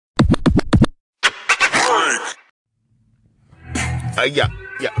Yeah,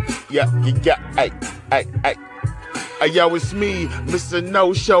 hey. Yo, it's me, Mister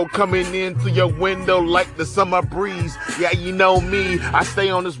KnOshO, coming in through your window like the summer breeze. Yeah, you know me, I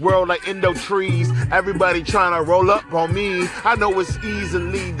stay on this world like endo trees. Everybody trying to roll up on me. I know it's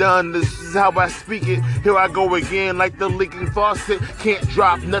easily done, this is how I speak it. Here I go again like the leaking faucet. Can't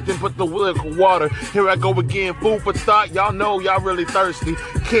drop nothing but the liquid water. Here I go again, food for thought. Y'all know y'all really thirsty.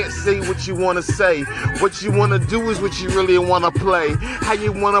 Can't say what you want to say. What you want to do is what you really want to play. How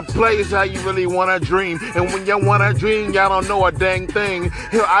you want to play is how you really want to dream. And when you want to dream, y'all don't know a dang thing.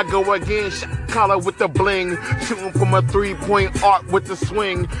 Here I go again, shot collar with the bling. Shooting from a 3-point arc with the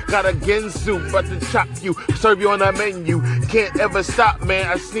swing. Got a Gensu, about to chop you, serve you on the menu. Can't ever stop, man,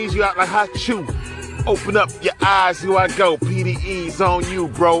 I sneeze you out like hot chew. Open up your eyes, here I go. P.D.E's on you,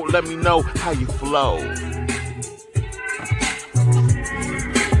 bro. Let me know how you flow.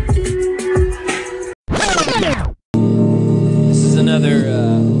 This is another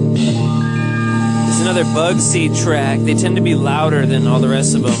Bugseed track. They tend to be louder than all the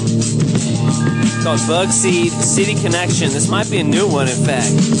rest of them. It's called Bugseed City Connection. This might be a new one, in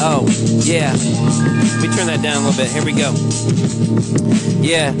fact. Oh, yeah. Let me turn that down a little bit. Here we go.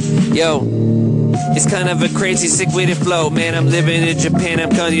 Yeah, yo. It's kind of a crazy, sick way to flow. Man, I'm living in Japan,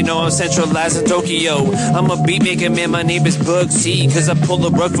 I'm centralized in Tokyo. I'm a beat maker, man, my name is Bugseed. Cause I pull the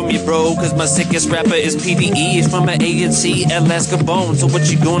rug from you, bro. Cause my sickest rapper is P.D.E. It's from an ANC, Alaska bone. So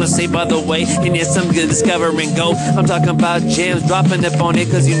what you gonna say, by the way? And it's some good discovering go. I'm talking about jams, dropping up on it.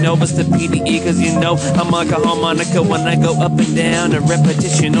 Cause you know it's the P.D.E. Cause you know I'm like a harmonica when I go up and down. A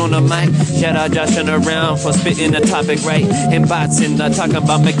repetition on the mic. Shout out Joshing around for spitting the topic right. And bots and talking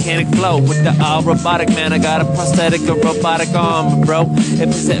about mechanic flow with the all robotic, man. I got a prosthetic, a robotic arm, bro. If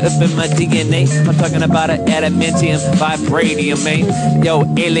it's up in my DNA, I'm talking about an adamantium, vibranium, mate. Yo,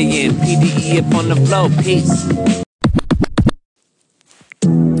 alien, P.D.E. up on the flow, peace.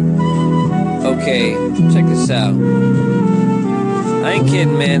 Okay, check this out. I ain't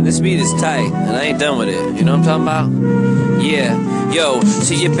kidding, man. This beat is tight, and I ain't done with it. You know what I'm talking about? Yeah. Yo,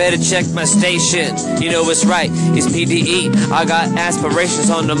 so you better check my station. You know it's right, it's P.D.E. I got aspirations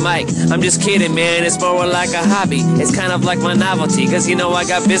on the mic. I'm just kidding, man, it's more like a hobby. It's kind of like my novelty, cause you know I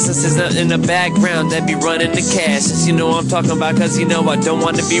got businesses in the background that be running the cash. Just, you know what I'm talking about, cause you know I don't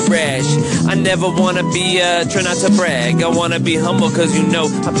want to be rash. I never want to be, try not to brag. I want to be humble, cause you know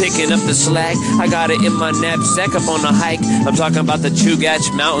I'm picking up the slack. I got it in my knapsack up on the hike. I'm talking about the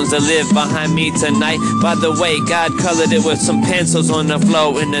Chugach Mountains that live behind me tonight. By the way, God colored it with some pencils on the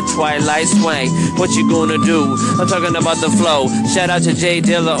flow in the twilight swing. What you gonna do? I'm talking about the flow. Shout out to Jay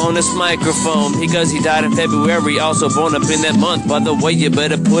Dilla on this microphone, because he died in February, also born up in that month. By the way, you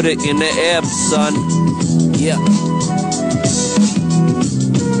better put it in the air, son. Yeah.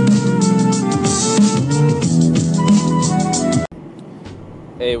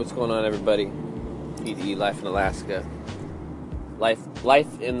 Hey, what's going on, everybody? P.D.E Life in Alaska.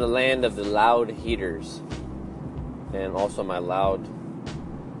 Life in the land of the loud heaters. And also my loud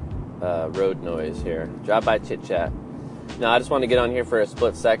road noise here. Drive by chit chat. Now I just want to get on here for a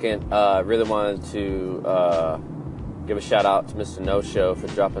split second. Really wanted to give a shout out to Mister KnOshO for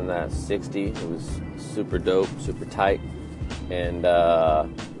dropping that 60. It was super dope, super tight, and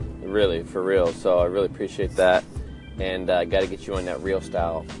really for real. So I really appreciate that, and got to get you on that real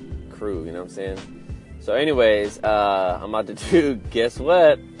style crew. You know what I'm saying? So anyways, I'm about to do, guess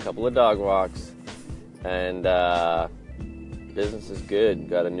what? A couple of dog walks. And business is good.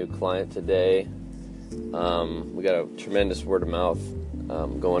 Got a new client today. We got a tremendous word of mouth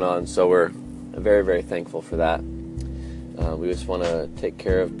going on, so we're very, very thankful for that. We just want to take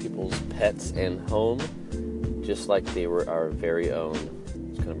care of people's pets and home, just like they were our very own.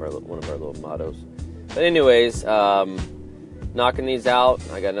 It's kind of one of our little mottos. But anyways, knocking these out.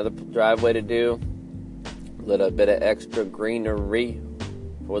 I got another driveway to do. A little bit of extra greenery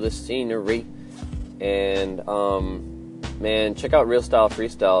for the scenery. And man, check out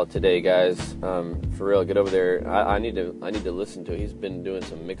FREESTYLE today, guys. For real, get over there. I need to listen to it. He's been doing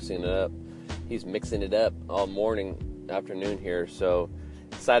some mixing it up. He's mixing it up all morning, afternoon here. So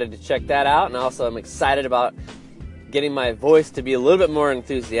excited to check that out. And also I'm excited about getting my voice to be a little bit more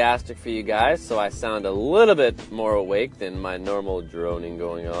enthusiastic for you guys, so I sound a little bit more awake than my normal droning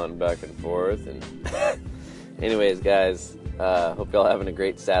going on back and forth. And anyways, guys, hope y'all having a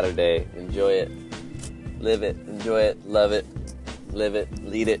great Saturday. Enjoy it. Live it, enjoy it, love it, live it,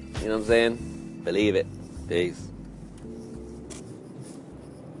 lead it, you know what I'm saying? Believe it. Peace.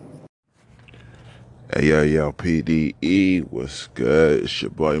 Hey, yo, P.D.E, what's good? It's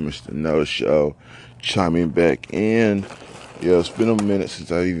your boy, Mister KnOshO, chiming back in. Yo, it's been a minute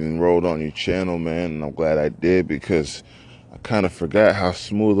since I even rolled on your channel, man, and I'm glad I did, because I kind of forgot how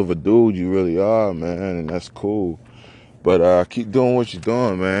smooth of a dude you really are, man, and that's cool. But keep doing what you're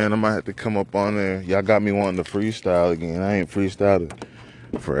doing, man. I might have to come up on there. Y'all got me wanting to freestyle again. I ain't freestyled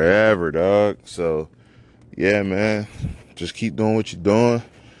forever, dog. So, yeah, man. Just keep doing what you're doing.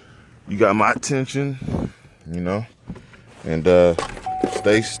 You got my attention, you know. And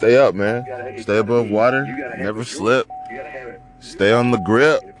stay up, man. Stay above water. Never slip. Stay on the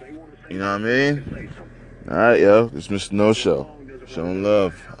grip. You know what I mean? All right, yo. This is Mr. KnOshO. Showing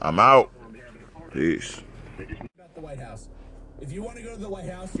love. I'm out. Peace. About the White House. If you want to go to the White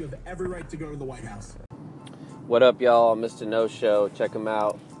House, you have every right to go to the White House. What up, y'all? Mr. KnOshO. Check him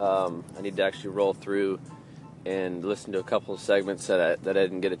out. I need to actually roll through and listen to a couple of segments that I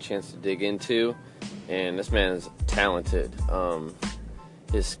didn't get a chance to dig into. And this man is talented.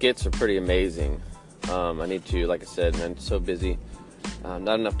 His skits are pretty amazing. I need to, like I said, I'm so busy.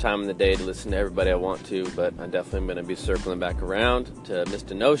 Not enough time in the day to listen to everybody I want to, but I definitely am going to be circling back around to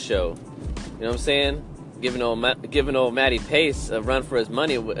Mr. KnOshO. You know what I'm saying? Giving old Matty Pace a run for his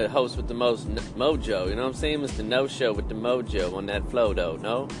money, a host with the most mojo. You know what I'm saying? Mr. KnOshO with the mojo on that flow, though.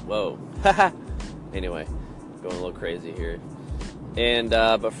 No? Whoa. Anyway, going a little crazy here. And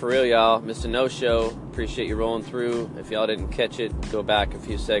but for real, y'all, Mr. KnOshO, appreciate you rolling through. If y'all didn't catch it, go back a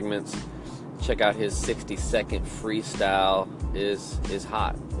few segments. Check out his 60-second freestyle. Is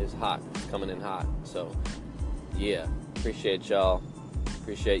hot. It's coming in hot. So yeah, appreciate y'all.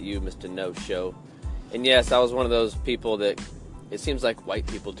 Appreciate you, Mr. KnOshO. And yes, I was one of those people that it seems like white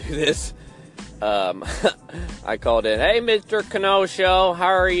people do this. I called in, hey, Mr. KnOshO, how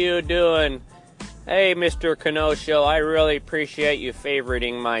are you doing? Hey, Mr. KnOshO, I really appreciate you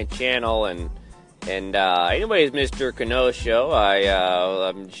favoriting my channel. And anyways, Mr. KnOshO,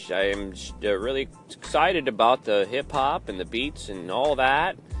 I'm really excited about the hip hop and the beats and all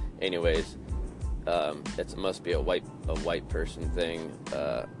that. Anyways, it must be a white person thing.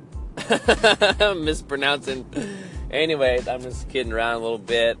 Mispronouncing. Anyways, I'm just kidding around a little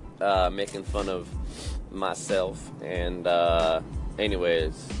bit, making fun of myself. And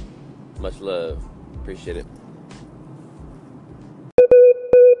anyways, much love. Appreciate it.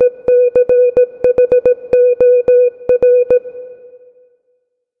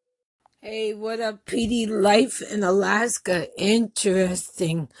 Hey, what up, P.D.E Life in Alaska?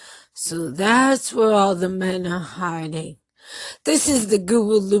 Interesting. So that's where all the men are hiding. This is the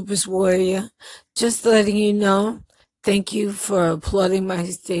Guru LUPUS Warrior. Just letting you know, thank you for applauding my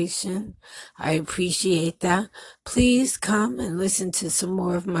station. I appreciate that. Please come and listen to some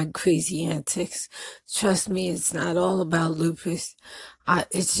more of my crazy antics. Trust me, it's not all about lupus.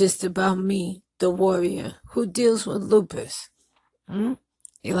 It's just about me, the warrior, who deals with lupus. You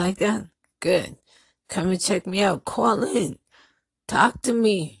like that? Good. Come and check me out. Call in. Talk to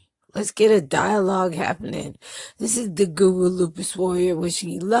me. Let's get a dialogue happening. This is the Guru LUPUS Warrior, wishing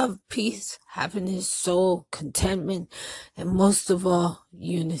you love, peace, happiness, soul, contentment, and most of all,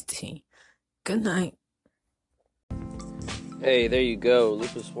 unity. Good night. Hey, there you go,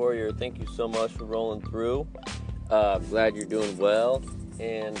 Lupus Warrior. Thank you so much for rolling through. Glad you're doing well.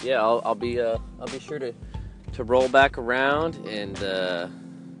 And yeah, I'll be sure to roll back around and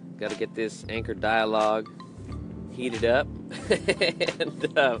got to get this anchor dialogue heated up.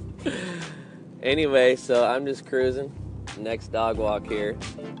 And anyway, so I'm just cruising. Next dog walk here,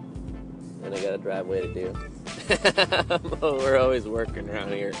 and I got a driveway to do. We're always working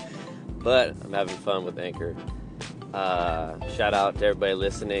around here, but I'm having fun with Anchor. Shout out to everybody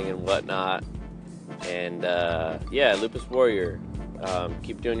listening and whatnot. And yeah, Lupus Warrior,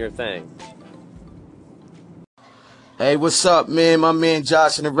 keep doing your thing. Hey, what's up, man? My man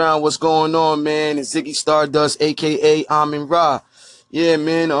Joshing around. What's going on, man? It's Ziggy Stardust, a.k.a. Amin Ra. Yeah,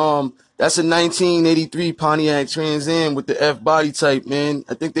 man, that's a 1983 Pontiac Trans Am with the F body type, man.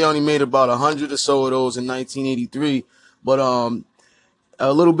 I think they only made about 100 or so of those in 1983. But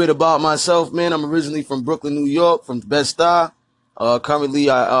a little bit about myself, man. I'm originally from Brooklyn, New York, from Bed-Stuy. Currently,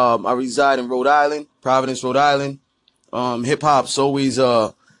 I reside in Rhode Island, Providence, Rhode Island. Hip hop's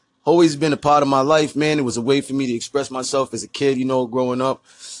always been a part of my life, man. It was a way for me to express myself as a kid, you know, growing up,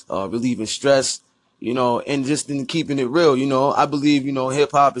 relieving stress, you know, and just in keeping it real, you know. I believe, you know,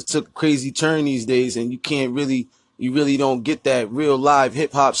 hip hop has took a crazy turn these days, and you really don't get that real live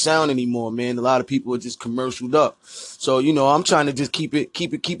hip hop sound anymore, man. A lot of people are just commercialed up. So, you know, I'm trying to just keep it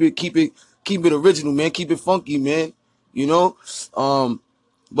original, man. Keep it funky, man. You know,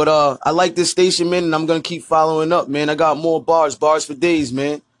 but I like this station, man, and I'm gonna keep following up, man. I got more bars for days,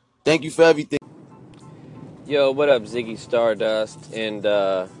 man. Thank you for everything. Yo, what up, Ziggy Stardust? And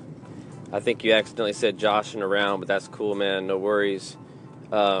I think you accidentally said joshing around, but that's cool, man. No worries.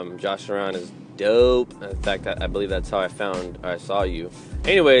 Joshing around is dope. In fact, I believe that's how I saw you.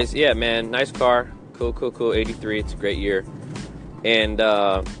 Anyways, yeah, man, nice car. Cool. 83, it's a great year. And,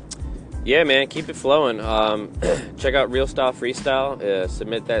 yeah, man, keep it flowing. Check out Real Style Freestyle.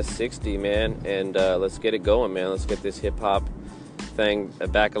 Submit that 60, man, and let's get it going, man. Let's get this hip-hop thing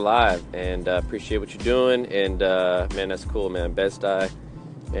back alive. And appreciate what you're doing. And, man, that's cool, man. Bed-Stuy.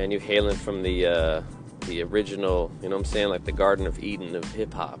 Man, you hailing from the original, you know what I'm saying, like the Garden of Eden of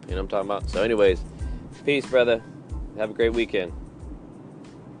hip-hop, you know what I'm talking about? So anyways, peace, brother. Have a great weekend.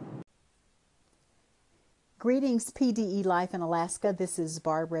 Greetings, P.D.E Life in Alaska. This is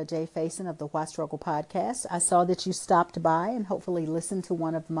Barbara J. Faison of the Why Struggle podcast. I saw that you stopped by and hopefully listened to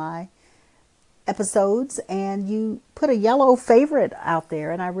one of my episodes, and you put a yellow favorite out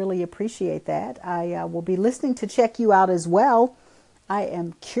there, and I really appreciate that. I will be listening to check you out as well. I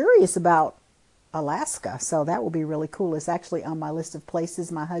am curious about Alaska, so that will be really cool. It's actually on my list of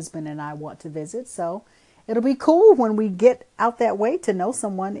places my husband and I want to visit, so it'll be cool when we get out that way to know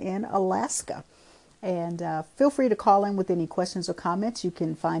someone in Alaska. And feel free to call in with any questions or comments. You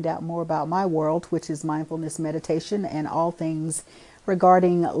can find out more about my world, which is mindfulness meditation and all things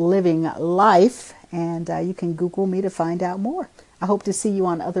regarding living life. And you can Google me to find out more. I hope to see you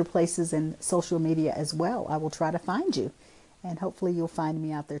on other places in social media as well. I will try to find you. And hopefully you'll find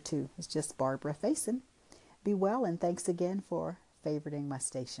me out there too. It's just Barbara Faison. Be well, and thanks again for favoriting my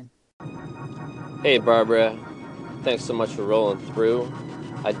station. Hey, Barbara. Thanks so much for rolling through.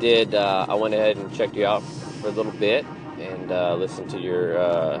 I went ahead and checked you out for a little bit and listened to your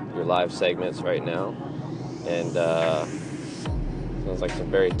live segments right now. And sounds like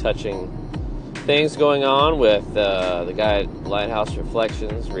some very touching things going on with the guy at Lighthouse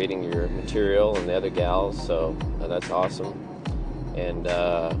Reflections reading your material and the other gals. So that's awesome. And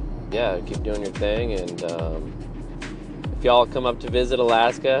yeah, keep doing your thing. And if y'all come up to visit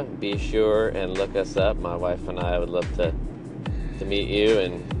Alaska, be sure and look us up. My wife and I would love to meet you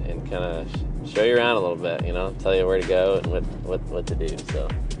and kind of show you around a little bit, you know, tell you where to go and what to do. So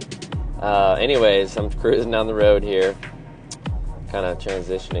anyways, I'm cruising down the road here, kind of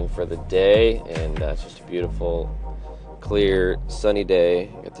transitioning for the day, and it's just a beautiful, clear, sunny day.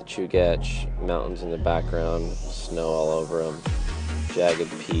 Got the Chugach Mountains in the background, snow all over them,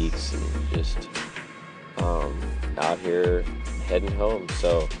 jagged peaks, and just out here heading home.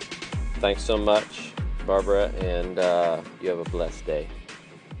 So thanks so much, Barbara, and you have a blessed day.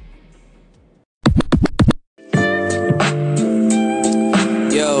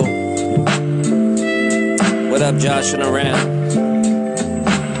 Yo, what up, Josh and around?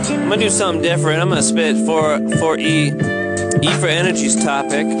 I'm gonna do something different. I'm gonna spit for E for Energy's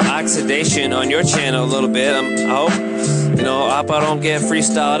topic, oxidation, on your channel a little bit. I hope I don't get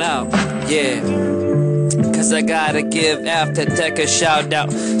freestyled out. Yeah. Cause I gotta give After Tech a shout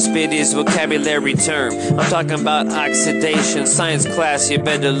out. Spit is vocabulary term. I'm talking about oxidation. Science class, you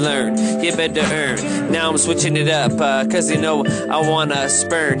better learn. You better earn. Now I'm switching it up, cause I wanna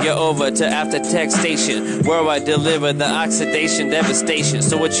spurn you over to After Tech Station, where I deliver the oxidation devastation.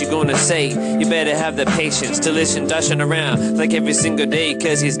 So what you gonna say? You better have the patience to listen, dashing around like every single day,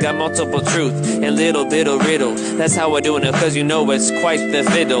 cause he's got multiple truth and little riddle. That's how we're doing it, cause it's quite the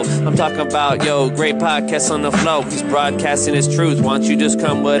fiddle. I'm talking about, great podcast on the flow. He's broadcasting his truth. Why don't you just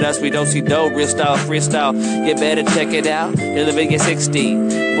come with us? We don't see dope, real style, freestyle. You better check it out. In the biggest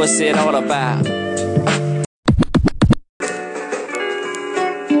 60. What's it all about?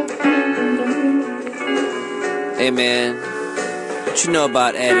 Hey man, what you know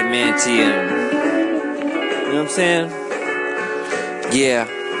about adamantium? You know what I'm saying? Yeah,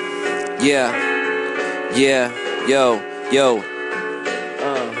 yo.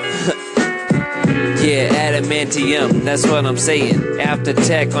 Yeah, adamantium, that's what I'm saying. After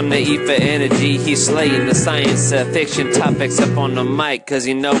Tech on the E for Energy, he's slaying the science fiction topics up on the mic. Cause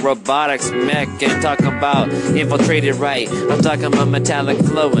robotics, mech, and talking about infiltrated right. I'm talking about metallic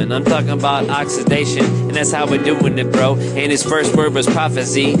flowing, I'm talking about oxidation, and that's how we're doing it, bro. And his first word was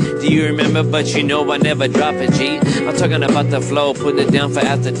prophecy. Do you remember? But I never drop a G. I'm talking about the flow, putting it down for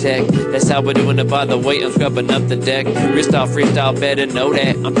After Tech. That's how we're doing it, by the way, I'm scrubbing up the deck. Freestyle, better know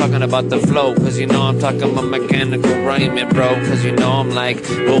that. I'm talking about the flow, cause I'm talking about mechanical rhyming, bro. Cause I'm like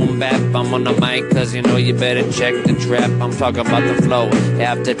boom bap, I'm on the mic. Cause you better check the trap. I'm talking about the flow.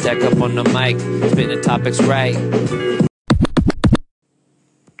 After Tech up on the mic, spitting the topics right.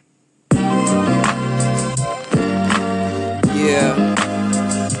 Yeah.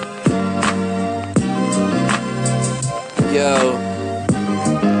 Yo.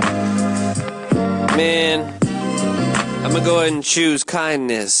 Man, I'ma go ahead and choose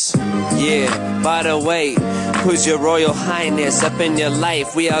kindness. Yeah, by the way, who's your royal highness? Up in your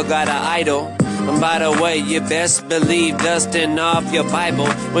life, we all got an idol. And by the way, you best believe dusting off your Bible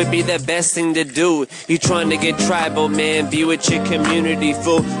would be the best thing to do. You trying to get tribal, man, be with your community,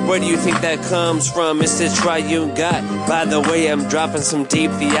 fool. Where do you think that comes from? It's the triune God. By the way, I'm dropping some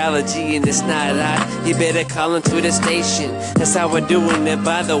deep theology and it's not odd. You better call into the station. That's how we're doing it.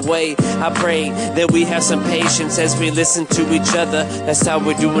 By the way, I pray that we have some patience as we listen to each other. That's how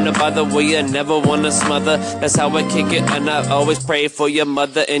we're doing it. By the way, I never wanna smother. That's how I kick it, and I always pray for your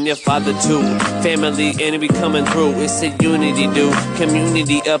mother and your father too. Family, and we coming through. It's the unity, dude.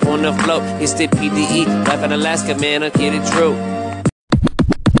 Community up on the float. It's the P.D.E Life in Alaska, man. I get it true.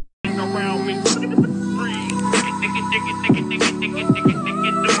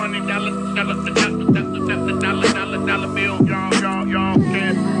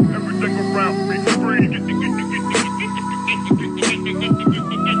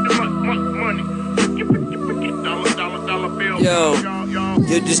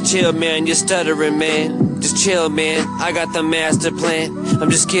 Yo, just chill, man. You're stuttering, man. Just chill, man. I got the master plan. I'm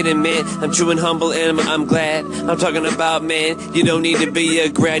just kidding, man. I'm true and humble and I'm glad. I'm talking about, man, you don't need to be a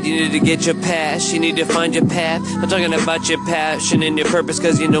grad. You need to get your pass. You need to find your path. I'm talking about your passion and your purpose,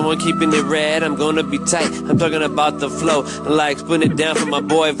 cause you know I'm keeping it rad. I'm gonna be tight. I'm talking about the flow. Like putting it down for my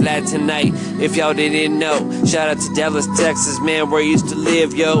boy Vlad tonight. If y'all didn't know, shout out to Dallas, Texas, man, where I used to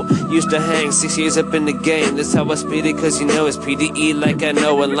live, yo. Used to hang 6 years up in the game. That's how I spit it, cause you know it's P.D.E like I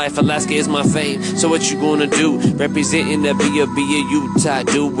know. And Life Alaska is my fame. So what you gonna do? Representing the B.O.B. Utah,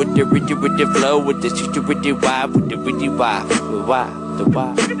 dude, with the flow, with the shit, with the why, with the why, the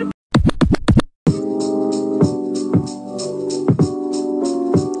why.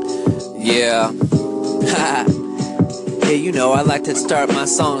 Yeah. Yeah, you know, I like to start my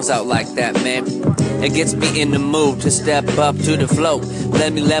songs out like that, man. It gets me in the mood to step up to the flow.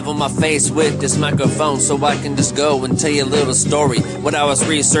 Let me level my face with this microphone so I can just go and tell you a little story. What I was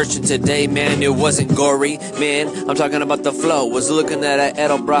researching today, man, it wasn't gory, man. I'm talking about the flow. Was looking at an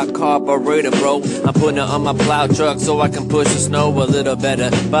Edelbrock carburetor, bro. I'm putting it on my plow truck so I can push the snow a little better.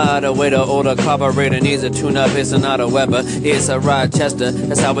 By the way, the older carburetor needs a tune-up. It's not a Weber, it's a Rochester.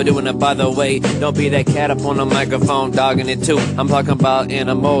 That's how we're doing it, by the way. Don't be that cat up on the microphone, dogging it too. I'm talking about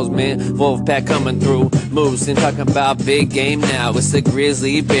animals, man. Wolfpack coming through. Moves and talking about big game now. It's the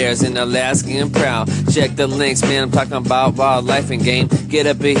grizzly bears in Alaska and proud. Check the links, man. I'm talking about wildlife and game. Get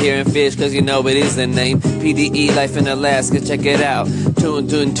up in here and fish, cause you know it is the name. P.D.E Life in Alaska, check it out. Tune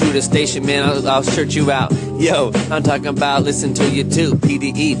to the station, man. I'll shirt you out. Yo, I'm talking about listen to you too.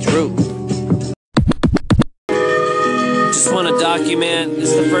 P.D.E true. Just wanna document,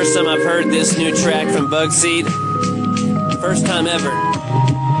 this is the first time I've heard this new track from Bugseed. First time ever.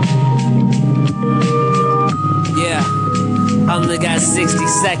 Yeah, I only got 60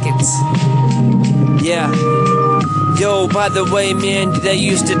 seconds. Yeah. Yo, by the way, man, did I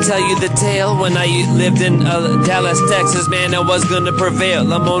used to tell you the tale? When I lived in Dallas, Texas, man, I was gonna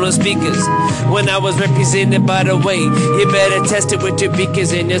prevail. I'm on the speakers. When I was represented, by the way, you better test it with your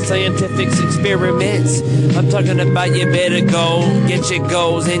beakers and your scientific experiments. I'm talking about you better go get your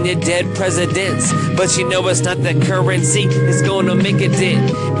goals and your dead presidents. But you know it's not the currency, it's gonna make a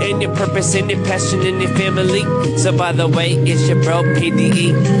dent. And your purpose and your passion and your family. So by the way, it's your bro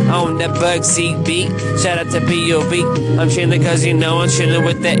P.D.E on the Bugseed beat. Shout out to B.O.B. I'm chillin' cause you know I'm chillin'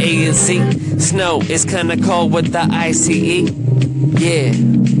 with the A and C. Snow is kinda cold with the ICE. Yeah,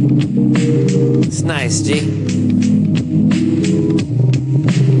 it's nice, G.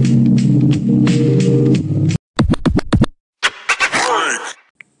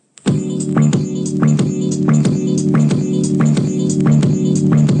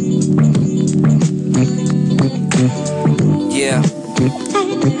 Yeah.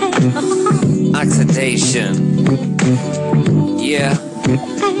 Oxidation. Yeah.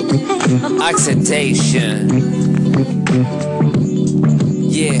 Oxidation.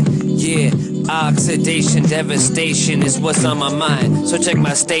 Yeah, yeah. Oxidation, devastation is what's on my mind. So check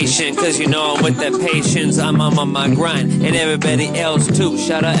my station, cause you know I'm with the patience. I'm on my grind, and everybody else too.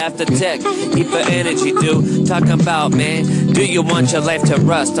 Shout out After Tech, eat for energy, dude. Talking about, man, do you want your life to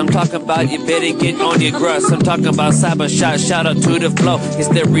rust? I'm talking about you better get on your grust. I'm talking about cyber shot, shout out to the flow. It's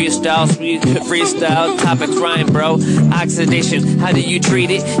the freestyle topics rhyme, bro. Oxidation, how do you treat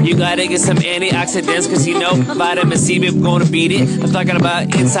it? You gotta get some antioxidants, cause you know vitamin C, we're gonna beat it. I'm talking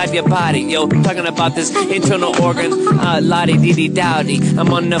about inside your body, yo. I'm talking about this internal organ, lottie dee dee dowdy.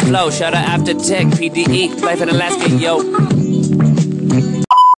 I'm on the flow, shout out After Tech, P.D.E Life in Alaska, yo.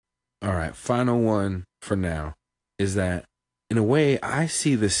 Alright, final one for now is that, in a way, I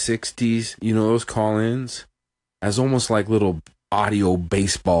see the 60s, you know, those call-ins, as almost like little audio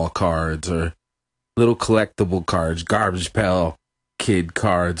baseball cards or little collectible cards, garbage pail kid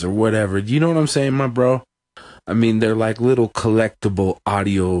cards or whatever. You know what I'm saying, my bro? I mean, they're like little collectible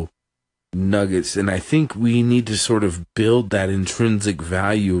audio nuggets, and I think we need to sort of build that intrinsic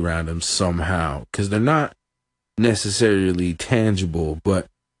value around them somehow, because they're not necessarily tangible, but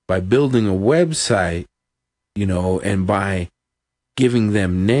by building a website, you know, and by giving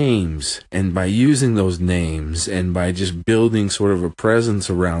them names, and by using those names, and by just building sort of a presence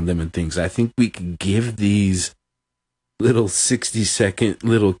around them and things, I think we could give these little 60-second,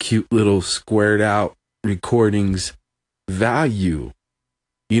 little cute, little squared out recordings value.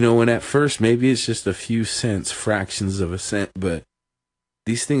 You know, and at first maybe it's just a few cents, fractions of a cent, but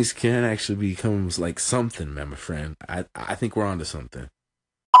these things can actually become like something, man, my friend. I think we're onto something.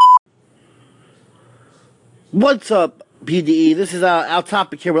 What's up, P.D.E? This is our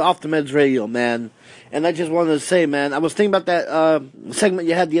topic here with Off the Meds Radio, man. And I just wanted to say, man, I was thinking about that segment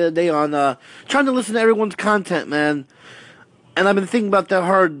you had the other day on trying to listen to everyone's content, man. And I've been thinking about that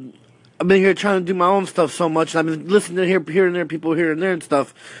hard. I've been here trying to do my own stuff so much. And I've been listening to here and there, people here and there and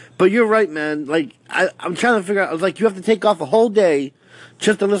stuff. But you're right, man. Like, I'm trying to figure out, I was like, you have to take off a whole day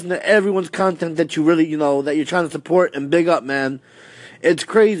just to listen to everyone's content that you really, you know, that you're trying to support and big up, man. It's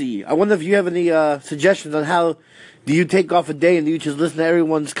crazy. I wonder if you have any suggestions on how do you take off a day and do you just listen to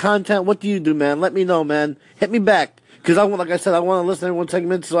everyone's content? What do you do, man? Let me know, man. Hit me back. Because like I said, I want to listen to everyone's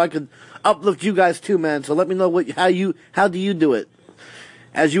segments so I can uplift you guys too, man. So let me know how do you do it?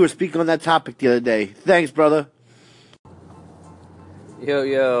 As you were speaking on that topic the other day. Thanks, brother.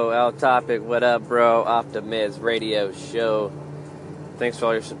 Yo, Al Topic, what up, bro? Off the Meds Radio Show. Thanks for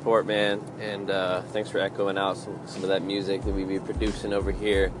all your support, man, and thanks for echoing out some of that music that we be producing over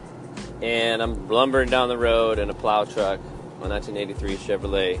here. And I'm lumbering down the road in a plow truck, my 1983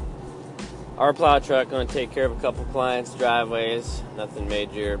 Chevrolet. Our plow truck going to take care of a couple clients' driveways, nothing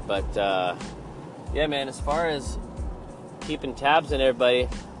major, but yeah, man, as far as keeping tabs on everybody,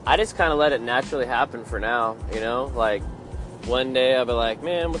 I just kind of let it naturally happen for now, you know, like one day I'll be like,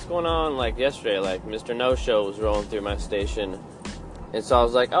 man, what's going on? Like yesterday, like Mister KnOshO was rolling through my station. And so I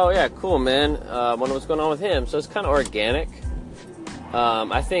was like, oh, yeah, cool, man. Wonder what's going on with him. So it's kind of organic.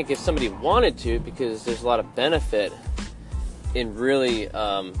 I think if somebody wanted to, because there's a lot of benefit in really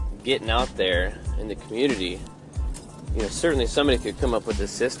getting out there in the community, you know, certainly somebody could come up with a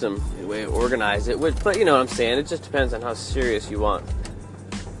system, a way to organize it. But you know what I'm saying? It just depends on how serious you want.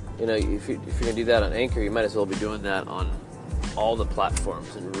 You know, if you're going to do that on Anchor, you might as well be doing that on all the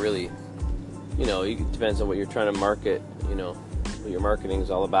platforms. And really, you know, it depends on what you're trying to market, you know, what your marketing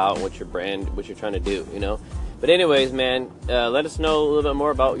is all about, what your brand, what you're trying to do, you know. But anyways, man, let us know a little bit more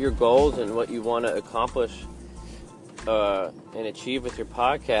about your goals and what you want to accomplish and achieve with your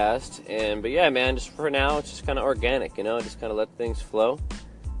podcast. But yeah, man, just for now, it's just kind of organic, you know, just kind of let things flow.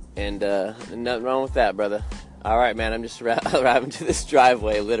 And nothing wrong with that, brother. All right, man, I'm just arriving to this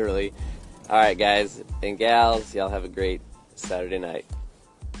driveway, literally. All right, guys and gals, y'all have a great Saturday night.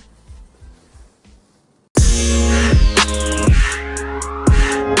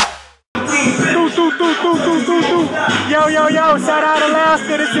 Yo, shout out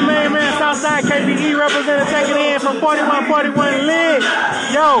Alaska. This your main man, Southside KBE, representing taking in from 4141 Lid.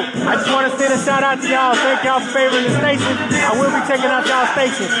 Yo, I just want to send a shout out to y'all. Thank y'all for favoring the station. I will be checking out y'all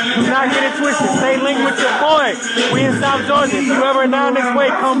station. Do not get it twisted. Stay linked with your boy. We in South Georgia. If you ever down this way,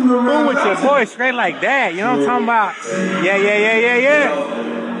 come through with your boy straight like that. You know what I'm talking about? Yeah.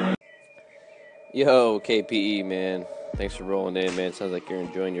 Yo, KPE, man. Thanks for rolling in, man. Sounds like you're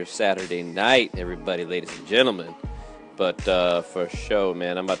enjoying your Saturday night, everybody, ladies and gentlemen. But for sure,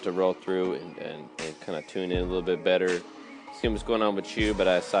 man, I'm about to roll through and kind of tune in a little bit better. See what's going on with you, but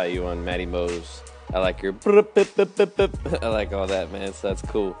I saw you on Matty Mo's. I like your I like all that, man, so that's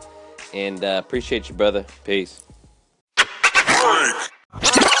cool. And appreciate you, brother. Peace.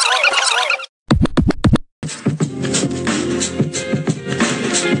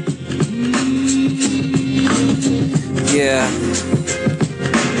 Yeah.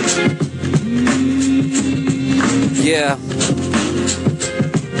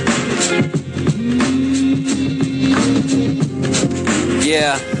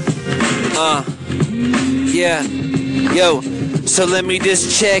 Yo, so let me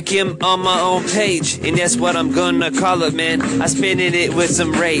just check him on my own page, and that's what I'm gonna call it, man. I spinning it with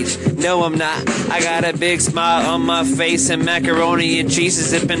some rage. No, I'm not. I got a big smile on my face and macaroni and cheese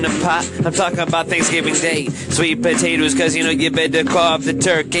is up in the pot. I'm talking about Thanksgiving Day. Sweet potatoes, cause you know you better carve the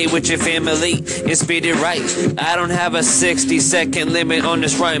turkey with your family and speed it right. I don't have a 60-second limit on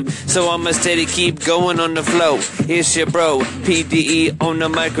this rhyme, so I'ma steady keep going on the flow. It's your bro, P.D.E on the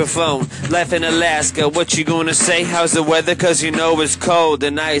microphone. Life in Alaska, what you gonna say? How's the weather? Cause you know know it's cold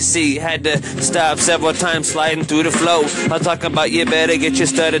and icy. Had to stop several times sliding through the flow. I'm talking about you better get your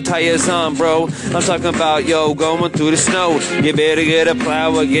studded tires on, bro. I'm talking about, yo, going through the snow. You better get a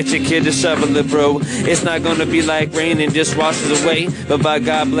plow or get your kid to shovel it, bro. It's not gonna be like rain and just washes away. But by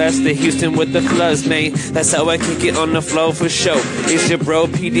God bless the Houston with the floods, man. That's how I kick it on the flow for show. It's your bro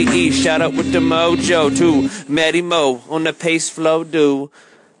P.D.E. Shout out with the mojo too. Matty Mo on the pace flow do.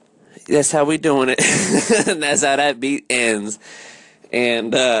 That's how we doing it. And that's how that beat ends.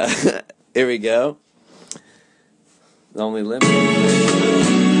 And here we go. The only limit. This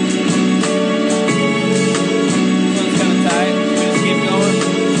one's kind of tight.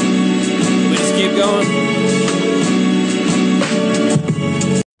 We just keep going.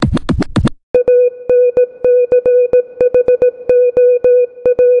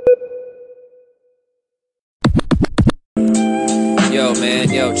 Yo, man,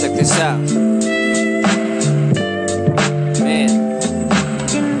 yo, check this out. Man.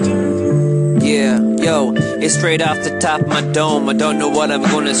 Yeah, yo, it's straight off the top of my dome. I don't know what I'm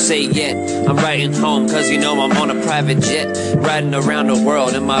gonna say yet. I'm writing home, cause you know I'm on a private jet. Riding around the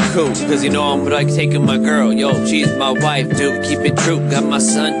world in my coupe, cause you know I'm like taking my girl. Yo, she's my wife, dude, keep it true. Got my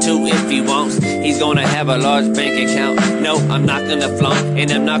son too, if he wants. He's gonna have a large bank account. No, I'm not gonna flaunt,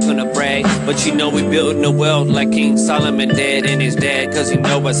 and I'm not gonna brag. But you know we building the world like King Solomon dad and his dad. Cause you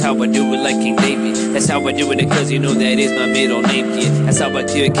know that's how I do it like King David. That's how I do it, cause you know that is my middle name, kid. That's how I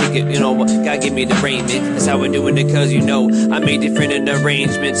kick it, you know, God give me the rain, man. That's how I do it, cause you know I made different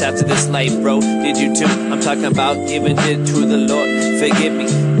arrangements after this life, bro. Did you too? I'm talking about giving it to the Lord. Forgive me,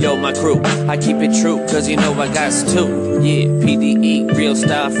 yo, my crew. I keep it true, cause you know I got two. Yeah, P.D.E, real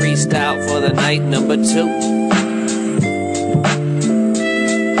style, freestyle for the night number 2.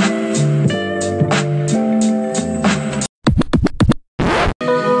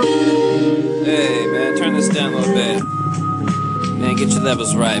 Hey, man, turn this down a little bit. Man, get your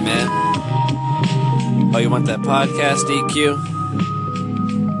levels right, man. Oh, you want that podcast EQ?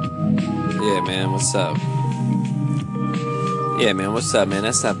 Yeah, man, what's up? Yeah, man, what's up, man?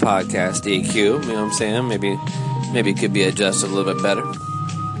 That's that podcast EQ, you know what I'm saying? Maybe it could be adjusted a little bit better.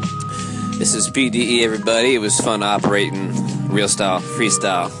 This is P.D.E, everybody. It was fun operating real style,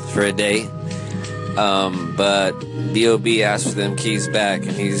 freestyle for a day. But B.O.B. asked for them keys back,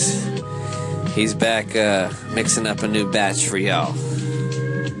 and he's back mixing up a new batch for y'all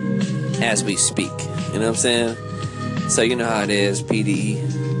as we speak. You know what I'm saying? So you know how it is, P.D.E,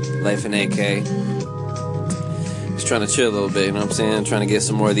 Life in AK. Just trying to chill a little bit, you know what I'm saying? Trying to get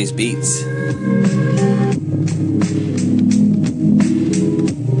some more of these beats.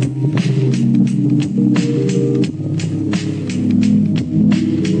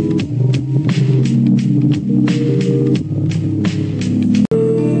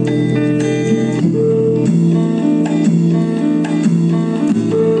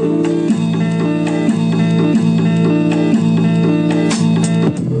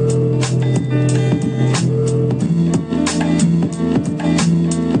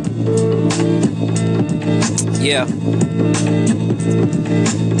 Yeah.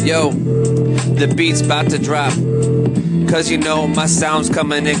 Yo, the beat's about to drop. Cause you know my sound's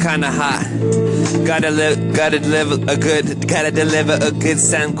coming in kinda hot. Gotta deliver a good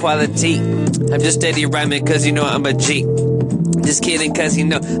sound quality. I'm just steady rhyming cause you know I'm a G. Just kidding cause you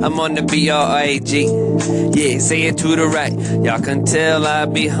know I'm on the B-R-I-G. Yeah, say it to the right. Y'all can tell I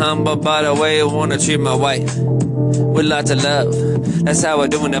be humble by the way I wanna treat my wife. With lots of love. That's how we're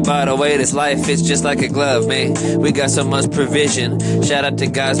doing it, by the way. This life is just like a glove, man. We got so much provision. Shout out to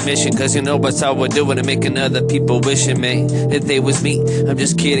God's mission, cause you know that's how we're doing it, making other people wishing, man, that they was me. I'm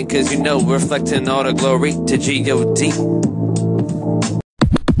just kidding, cause you know we're reflecting all the glory to G.O.D.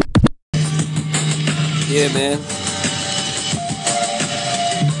 Yeah, man.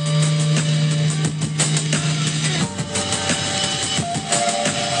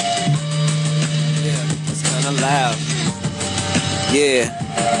 Loud. Yeah,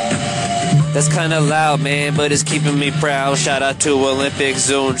 that's kinda loud, man, but it's keeping me proud. Shout out to Olympic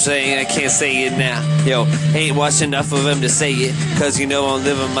Zoom saying I can't say it now. Yo, ain't watched enough of them to say it, cause you know I'm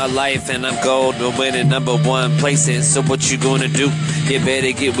living my life and I'm gold. We're winning #1 places, so what you gonna do? You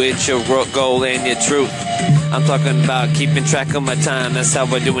better get with your goal and your truth. I'm talking about keeping track of my time. That's how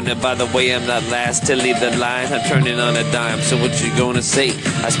we're doing it, by the way. I'm not last to leave the line. I'm turning on a dime, so what you gonna say?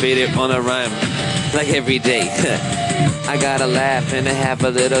 I spit it on a rhyme like every day. I gotta laugh and I have a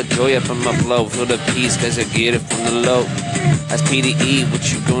little joy up in my flow. Feel the peace cause I get it from the low. That's P.D.E,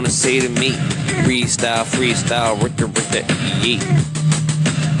 what you gonna say to me? Freestyle, with the E.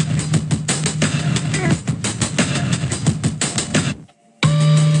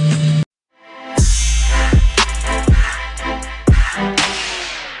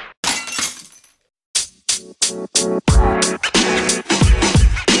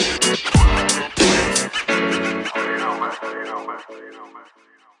 real, man.